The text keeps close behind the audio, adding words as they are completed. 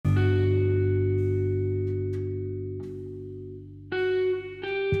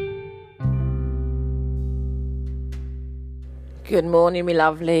Good morning, me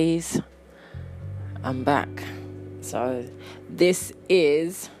lovelies. I'm back. So this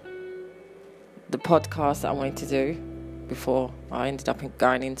is the podcast that I wanted to do before I ended up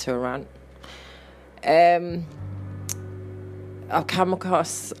going into a rant. I've come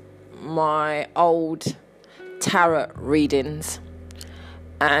across my old tarot readings,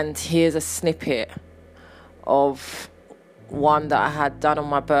 and here's a snippet of one that I had done on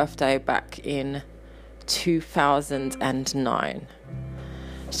my birthday back in 2009.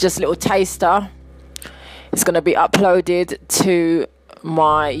 It's just a little taster. It's going to be uploaded to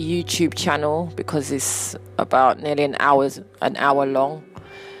my YouTube channel because it's about nearly an hour long.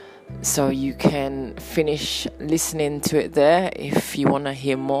 So you can finish listening to it there if you want to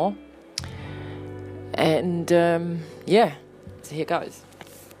hear more. And so here goes.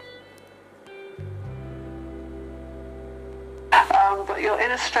 But your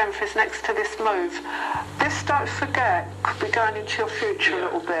inner strength is next to this move. This, don't forget, could be going into your future a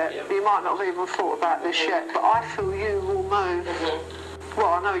little bit. Yeah. You might not have even thought about this yet, but I feel you will move. Mm-hmm. Well,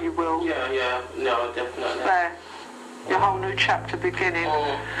 I know you will. Yeah, no, definitely. There, your whole new chapter beginning.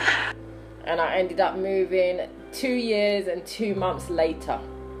 And I ended up moving 2 years and 2 months later.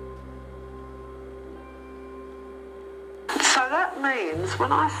 So that means,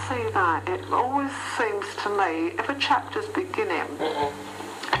 when I see that, it always seems to me, if a chapter's beginning,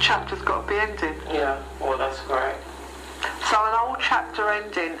 a chapter's got to be ending. Yeah, well, that's great. So an old chapter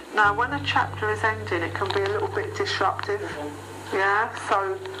ending. Now, when a chapter is ending, it can be a little bit disruptive. Yeah,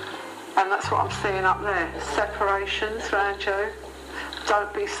 so, and that's what I'm seeing up there. Separations around you.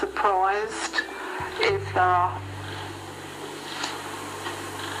 Don't be surprised if there are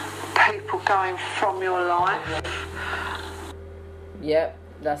people going from your life. Yep,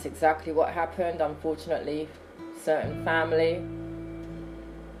 that's exactly what happened. Unfortunately, certain family,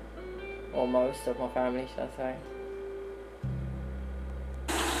 or most of my family, should I say.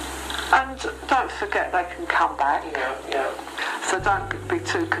 And don't forget they can come back. Yeah. So don't be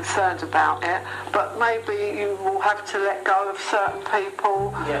too concerned about it. But maybe you will have to let go of certain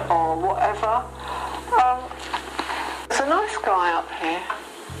people or whatever. There's a nice guy up here.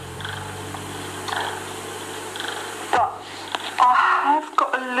 But I have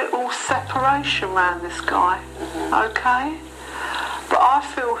got a little separation around this guy, okay? But I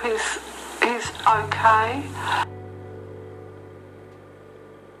feel he's okay.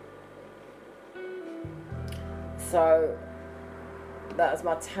 So that's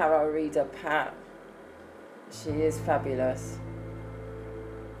my tarot reader, Pat. She is fabulous.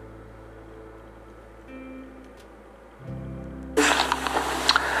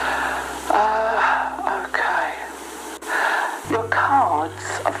 Okay. Your cards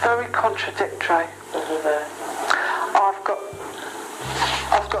are very contradictory. I've got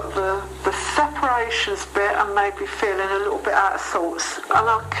the separations bit and maybe feeling a little bit out of sorts, and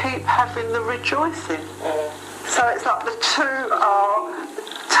I keep having the rejoicing. So it's like the two are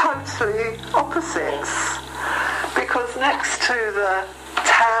totally opposites, because next to the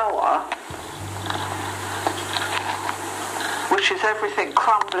Tower, which is everything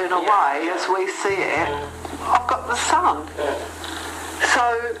crumbling away as we see it, I've got the Sun.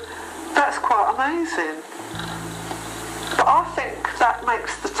 So that's quite amazing. But I think that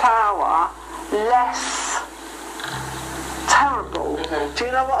makes the Tower less terrible. Do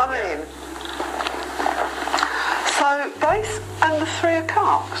you know what I mean? So base and the Three of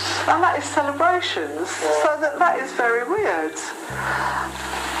Cups, and that is celebrations. So that is very weird.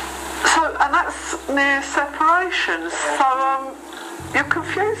 So, and that's near separations. So you're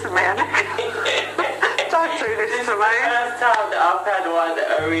confusing me, Annika. Don't do this to me. It's the first time that I've had one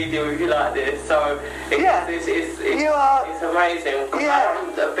a reading with you like this, so it's amazing. Yeah.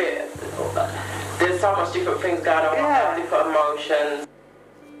 I'm a bit. There's so much different things going on. I have different emotions.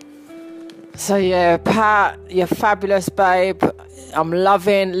 So yeah, Pat, you're fabulous, babe. I'm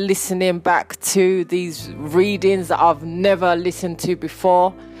loving listening back to these readings that I've never listened to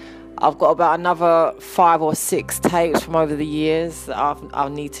before. I've got about another 5 or 6 tapes from over the years that I'll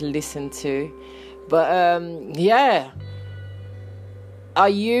need to listen to. But are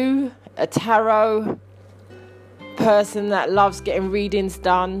you a tarot person that loves getting readings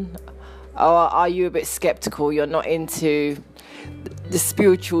done? Or are you a bit skeptical? You're not into the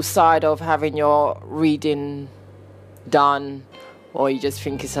spiritual side of having your reading done, or you just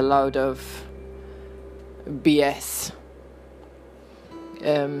think it's a load of BS?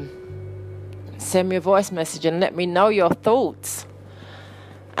 Send me a voice message and let me know your thoughts.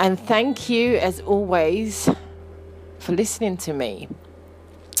 And thank you, as always, for listening to me.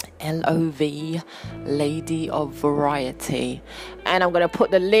 LOV, Lady of Variety. And I'm going to put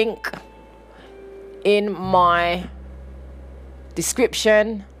the link in my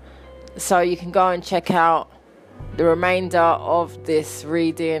description, so you can go and check out the remainder of this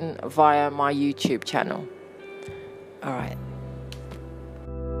reading via my YouTube channel. All right.